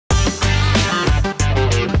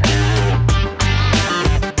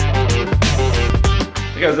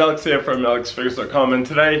guys, Alex here from alexfergus.com, and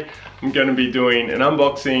today I'm going to be doing an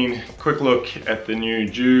unboxing, quick look at the new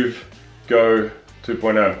Joovv GO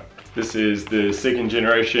 2.0. This is the second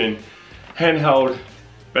generation handheld,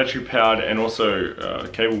 battery powered and also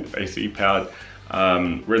cable AC powered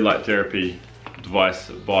red light therapy device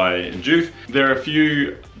by Joovv. There are a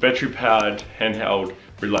few battery powered handheld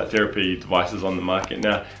red light therapy devices on the market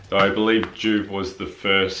now, though I believe Joovv was the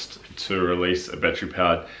first to release a battery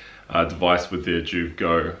powered device with their Joovv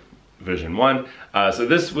GO version 1. So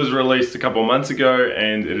this was released a couple of months ago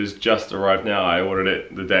and it has just arrived now. I ordered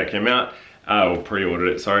it the day it came out, or pre-ordered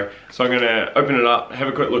it, sorry. So I'm gonna open it up, have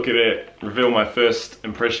a quick look at it, reveal my first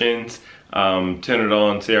impressions, turn it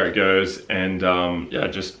on, see how it goes, and yeah,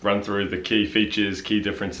 just run through the key features, key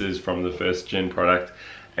differences from the first gen product.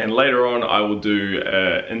 And later on I will do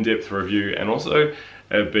an in-depth review and also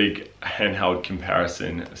a big handheld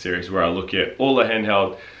comparison series where I look at all the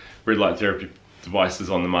handheld red light therapy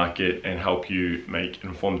devices on the market and help you make an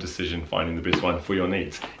informed decision finding the best one for your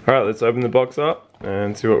needs. Alright, let's open the box up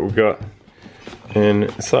and see what we've got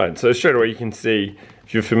inside. So straight away you can see,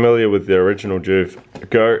 if you're familiar with the original Joovv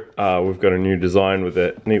GO, we've got a new design with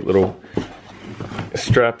that neat little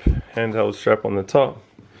strap, handheld strap on the top.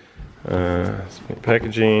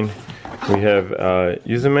 Packaging. We have a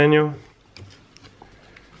user manual.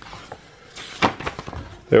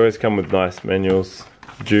 They always come with nice manuals.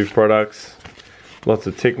 Joovv products, lots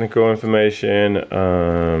of technical information,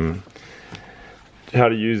 how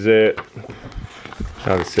to use it,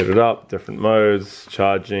 how to set it up, different modes,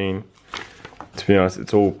 charging. To be honest,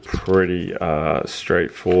 it's all pretty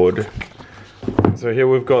straightforward. So here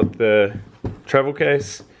we've got the travel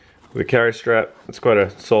case with a carry strap. It's quite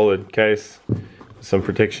a solid case, some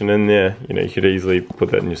protection in there. You know, you could easily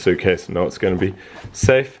put that in your suitcase and know it's going to be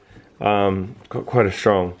safe. Got quite a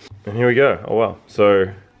strong, and here we go. Oh wow.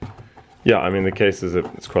 So yeah, I mean the case is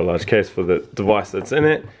it's quite a large case for the device that's in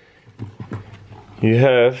it. You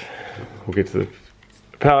have, we'll get to the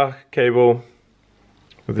power cable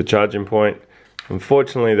with the charging point.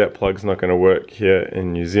 Unfortunately that plug's not going to work here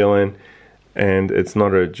in New Zealand, and it's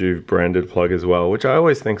not a Joovv branded plug as well, which I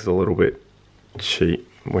always think is a little bit cheap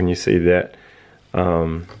when you see that.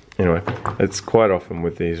 Anyway, it's quite often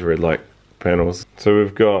with these red light panels. So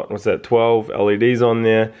we've got, what's that, 12 LEDs on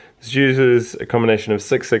there. This uses a combination of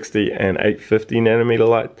 660 and 850 nanometer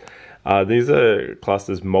light. These are classed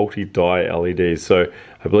as multi-dye LEDs, so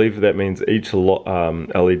I believe that means each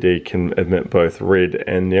LED can emit both red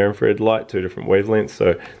and near-infrared light, 2 different wavelengths,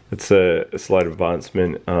 so it's a slight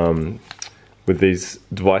advancement with these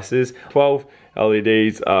devices. 12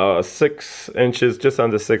 LEDs are 6 inches, just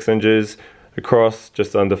under 6 inches across,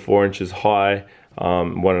 just under 4 inches high,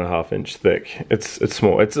 1.5 inch thick. It's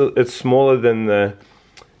small. It's smaller than the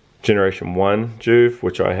Generation 1 Joovv,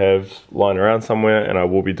 which I have lying around somewhere, and I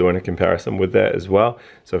will be doing a comparison with that as well.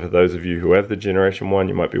 So for those of you who have the Generation 1,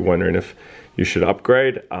 you might be wondering if you should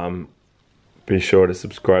upgrade. Be sure to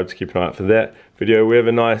subscribe to keep an eye out for that video. We have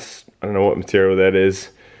a nice, I don't know what material that is,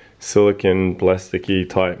 silicon plasticky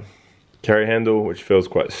type carry handle, which feels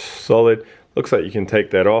quite solid. Looks like you can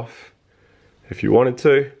take that off if you wanted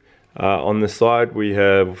to. On the side we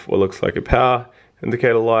have what looks like a power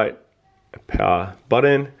indicator light, a power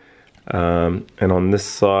button, and on this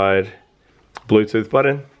side Bluetooth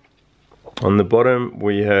button. On the bottom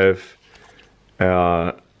we have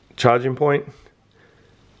our charging point.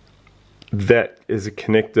 That is a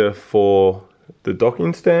connector for the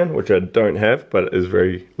docking stand, which I don't have, but is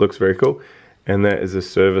looks very cool. And that is a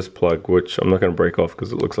service plug, which I'm not going to break off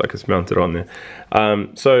because it looks like it's mounted on there.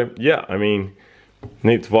 So yeah, I mean,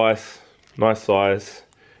 neat device, nice size,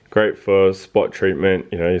 great for spot treatment.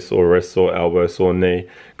 You know, you saw wrist, sore elbow, sore knee.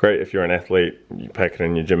 Great if you're an athlete, you pack it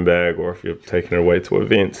in your gym bag, or if you're taking it away to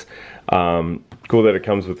events. Cool that it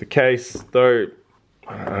comes with the case, though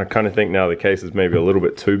I kind of think now the case is maybe a little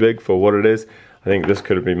bit too big for what it is. I think this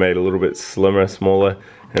could have been made a little bit slimmer, smaller,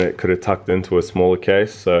 and it could have tucked into a smaller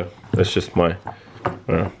case. So that's just my,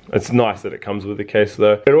 it's nice that it comes with the case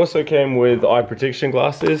though. It also came with eye protection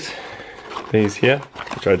glasses. These here,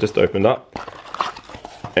 which I just opened up,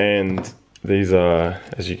 and these are,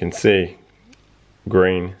 as you can see,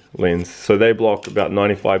 green lens, so they block about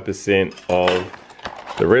 95%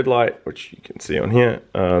 of the red light, which you can see on here,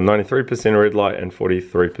 93% red light and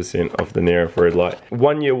 43% of the near infrared light.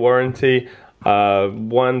 1 year warranty,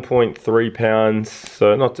 1.3 pounds,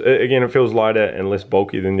 so not, again, it feels lighter and less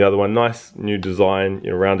bulky than the other one. Nice new design,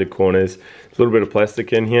 you know, rounded corners, a little bit of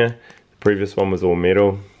plastic in here. The previous one was all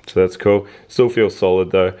metal, so that's cool. Still feels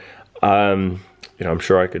solid though. You know, I'm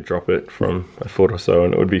sure I could drop it from a foot or so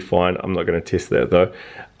and it would be fine. I'm not going to test that though.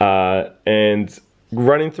 And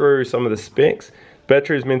running through some of the specs,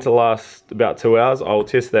 battery is meant to last about 2 hours. I'll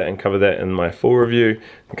test that and cover that in my full review in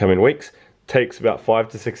the coming weeks. Takes about 5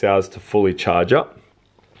 to 6 hours to fully charge up.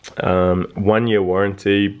 1 year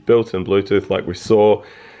warranty, built-in Bluetooth like we saw.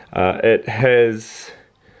 It has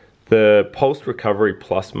the pulsed recovery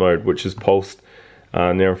plus mode, which is pulsed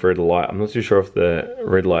near-infrared light. I'm not too sure if the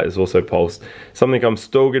red light is also pulsed. Something I'm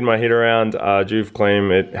still getting my head around. Joovv claim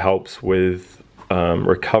it helps with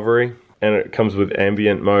recovery, and it comes with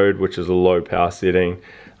ambient mode, which is a low power setting,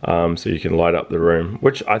 so you can light up the room,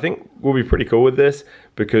 which I think will be pretty cool with this,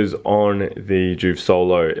 because on the Joovv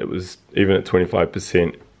Solo, it was even at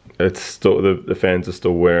 25%. It's still, the fans are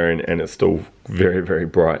still wearing, and it's still very, very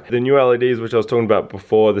bright. The new LEDs, which I was talking about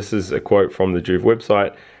before, this is a quote from the Joovv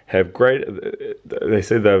website, have great, they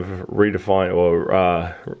say they've redefined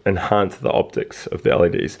or enhanced the optics of the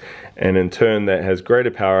LEDs, and in turn that has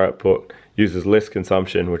greater power output, uses less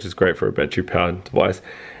consumption, which is great for a battery powered device,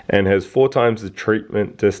 and has 4 times the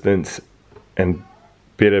treatment distance and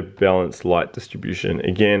better balanced light distribution.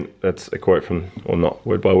 Again, that's a quote from, well, not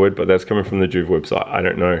word by word, but that's coming from the Joovv website. I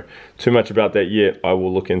don't know too much about that yet. I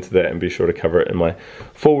will look into that and be sure to cover it in my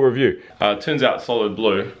full review. Turns out solid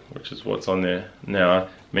blue, which is what's on there now,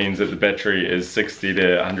 means that the battery is 60 to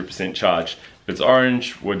 100% charged. If it's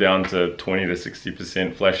orange, we're down to 20 to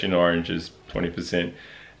 60%. Flashing orange is 20%.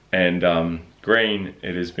 And green,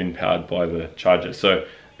 it has been powered by the charger. So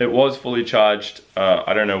it was fully charged.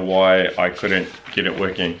 I don't know why I couldn't get it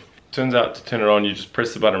working. Turns out to turn it on, you just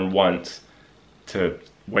press the button once to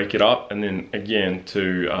wake it up, and then again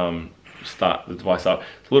to start the device up.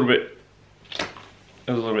 It's a little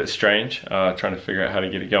bit strange, trying to figure out how to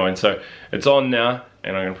get it going. So it's on now,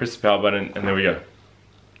 and I'm gonna press the power button, and there we go.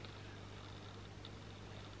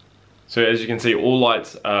 So as you can see, all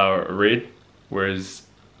lights are red, whereas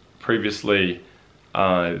previously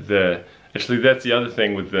actually that's the other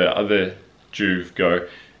thing with the other Joovv GO.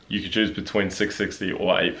 You could choose between 660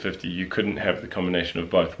 or 850. You couldn't have the combination of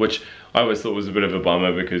both, which I always thought was a bit of a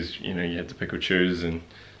bummer, because you know, you had to pick or choose, and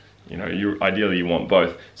you know, ideally you want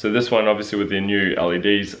both. So this one, obviously with their new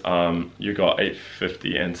LEDs, you got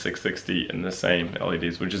 850 and 660 in the same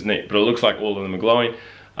LEDs, which is neat. But it looks like all of them are glowing.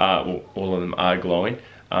 Well, all of them are glowing.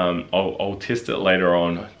 I'll test it later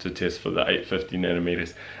on to test for the 850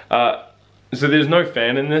 nanometers. So there's no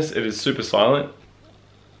fan in this. It is super silent,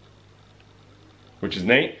 which is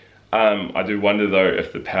neat. I do wonder though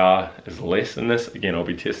if the power is less in this. Again, I'll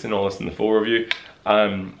be testing all this in the full review.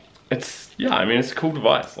 Yeah, I mean, it's a cool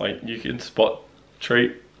device. Like, you can spot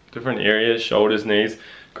treat different areas, shoulders, knees.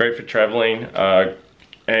 Great for traveling,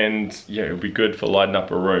 and yeah, it'll be good for lighting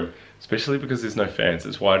up a room, especially because there's no fans.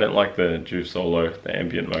 That's why I don't like the Joovv Solo, the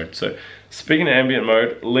ambient mode. So speaking of ambient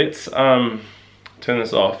mode, let's turn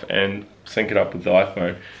this off and sync it up with the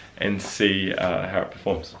iPhone and see how it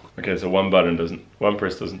performs. Okay, so one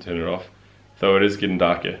press doesn't turn it off, though it is getting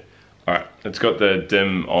darker. All right, it's got the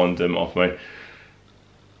dim on, dim off mode.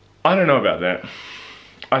 I don't know about that.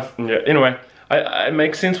 Yeah, anyway, it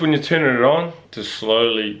makes sense when you're turning it on to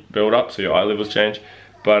slowly build up so your eye levels change.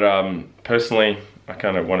 But personally, I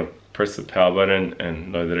kind of want to press the power button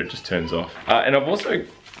and know that it just turns off. And I've also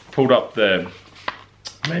pulled up the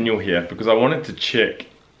manual here because I wanted to check.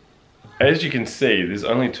 As you can see, there's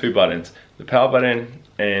only 2 buttons, the power button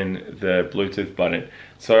and the Bluetooth button.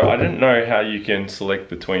 So I didn't know how you can select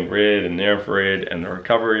between red and near infrared and the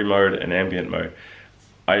recovery mode and ambient mode.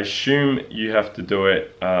 I assume you have to do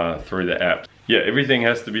it through the app. Yeah, everything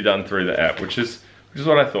has to be done through the app, which is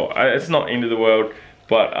what I thought. It's not end of the world,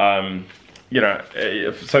 but you know,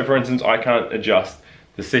 so for instance, I can't adjust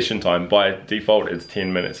the session time. By default, it's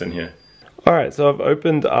 10 minutes in here. Alright, so I've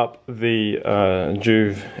opened up the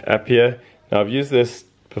Joovv app here. Now I've used this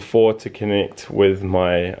before to connect with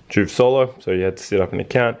my Joovv Solo, so you had to set up an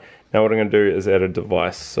account. Now what I'm going to do is add a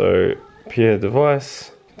device. So pair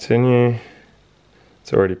device, continue.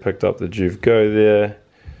 It's already picked up the Joovv GO there.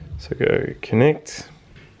 So go connect.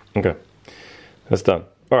 Okay, that's done.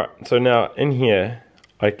 Alright, so now in here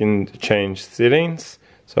I can change settings.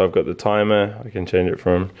 So I've got the timer, I can change it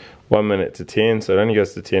from 1 minute to 10, so it only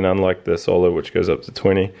goes to 10, unlike the Solo, which goes up to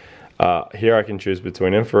 20. Here I can choose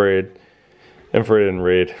between infrared and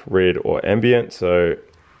red or ambient, so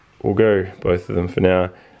we'll go both of them for now.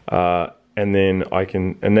 And then I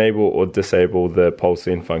can enable or disable the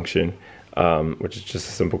pulsing function, which is just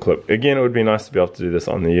a simple clip. Again, it would be nice to be able to do this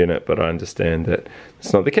on the unit, but I understand that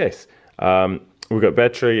it's not the case. We've got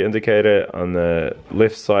battery indicator on the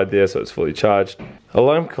left side there, so it's fully charged.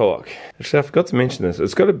 Alarm clock. Actually, I forgot to mention this.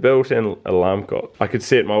 It's got a built-in alarm clock. I could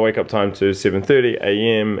set my wake-up time to 7:30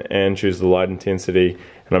 AM and choose the light intensity,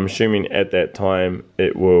 and I'm assuming at that time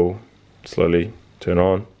it will slowly turn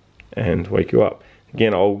on and wake you up.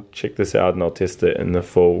 Again, I'll check this out and I'll test it in the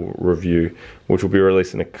full review, which will be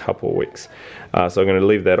released in a couple of weeks. So I'm going to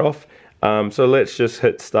leave that off. So let's just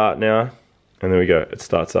hit start now, and there we go, it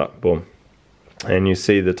starts up, boom. And you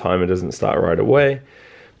see the timer doesn't start right away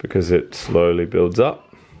because it slowly builds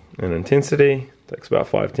up in intensity. It takes about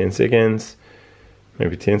 5-10 seconds,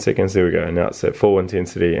 maybe 10 seconds, there we go. Now it's at full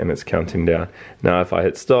intensity and it's counting down. Now if I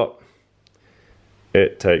hit stop,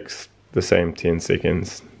 it takes the same 10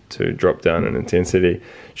 seconds to drop down in intensity.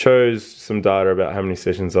 Shows some data about how many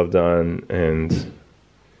sessions I've done and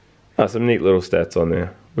some neat little stats on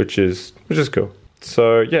there, which is cool.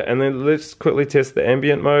 So yeah, and then let's quickly test the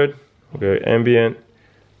ambient mode. We'll go ambient,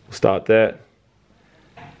 we'll start that,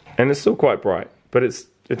 and it's still quite bright, but it's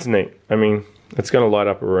neat. I mean, it's going to light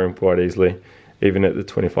up a room quite easily, even at the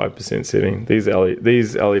 25% setting. These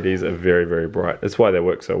LEDs are very, very bright. That's why they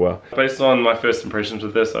work so well. Based on my first impressions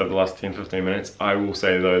with this over the last 10-15 minutes, I will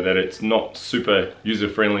say though that it's not super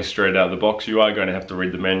user-friendly straight out of the box. You are going to have to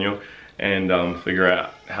read the manual and figure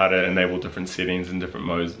out how to enable different settings and different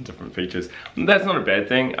modes and different features. And that's not a bad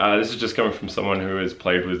thing. This is just coming from someone who has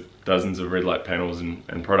played with dozens of red light panels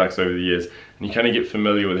and products over the years, and you kind of get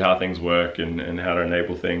familiar with how things work and how to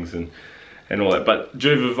enable things and all that. But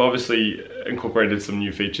Joovv have obviously incorporated some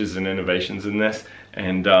new features and innovations in this,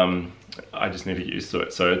 and I just need to get used to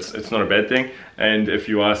it. So it's not a bad thing, and if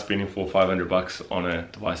you are spending $400 or $500 on a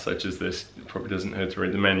device such as this, it probably doesn't hurt to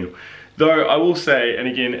read the manual. Though I will say, and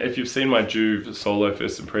again, if you've seen my Joovv Solo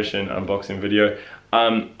first impression unboxing video,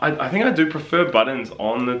 I think I do prefer buttons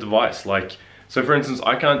on the device. Like, so for instance,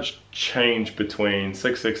 I can't change between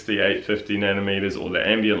 660, 850 nanometers or the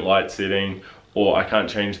ambient light setting, or I can't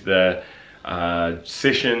change the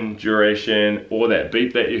session duration or that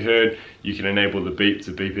beep that you heard. You can enable the beep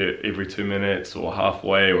to beep it every 2 minutes or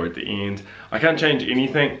halfway or at the end. I can't change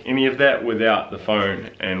any of that without the phone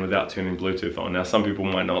and without turning Bluetooth on. Now some people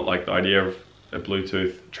might not like the idea of a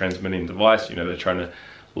Bluetooth transmitting device. You know, they're trying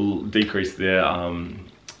to decrease their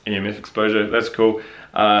EMF exposure. That's cool.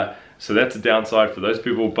 So that's a downside for those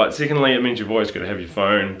people. But secondly, it means you've always got to have your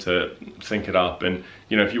phone to sync it up. And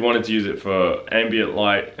you know, if you wanted to use it for ambient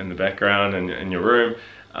light in the background in your room,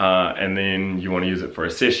 and then you want to use it for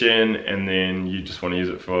a session, and then you just want to use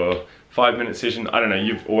it for a 5-minute session, I don't know,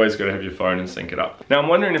 you've always got to have your phone and sync it up. Now I'm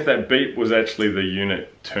wondering if that beep was actually the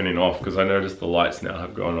unit turning off, because I noticed the lights now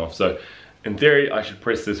have gone off. So in theory, I should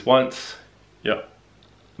press this once. Yep,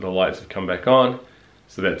 the lights have come back on.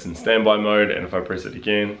 So that's in standby mode, and if I press it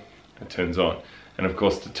again, it turns on. And of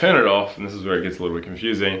course, to turn it off, and this is where it gets a little bit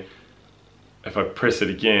confusing, if I press it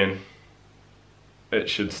again, it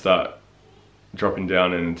should start dropping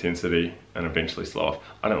down in intensity and eventually slow off.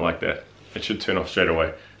 I don't like that. It should turn off straight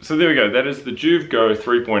away. So there we go. That is the Joovv GO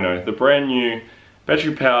 3.0, the brand new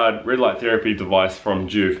battery-powered red light therapy device from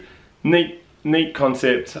Joovv. Neat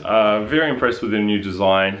concept. Very impressed with their new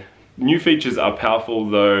design. New features are powerful,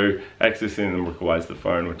 though accessing them requires the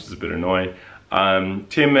phone, which is a bit annoying.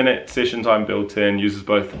 10-minute session time built in, uses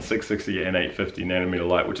both 660 and 850 nanometer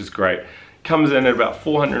light, which is great. Comes in at about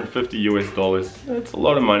 $450 US. That's a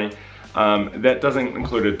lot of money. That doesn't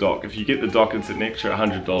include a dock. If you get the dock, it's an extra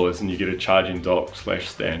 $100 and you get a charging dock /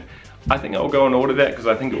 stand. I think I'll go and order that because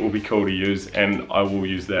I think it will be cool to use, and I will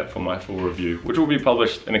use that for my full review, which will be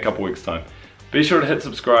published in a couple weeks time. Be sure to hit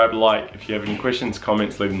subscribe, like. If you have any questions,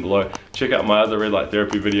 comments, leave them below. Check out my other red light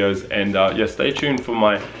therapy videos, and yeah, stay tuned for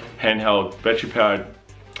my handheld, battery-powered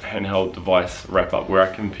handheld device wrap-up, where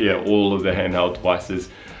I compare all of the handheld devices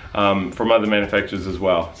from other manufacturers as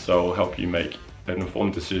well. So it'll help you make an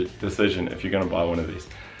informed decision if you're going to buy one of these.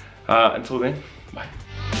 Until then, bye.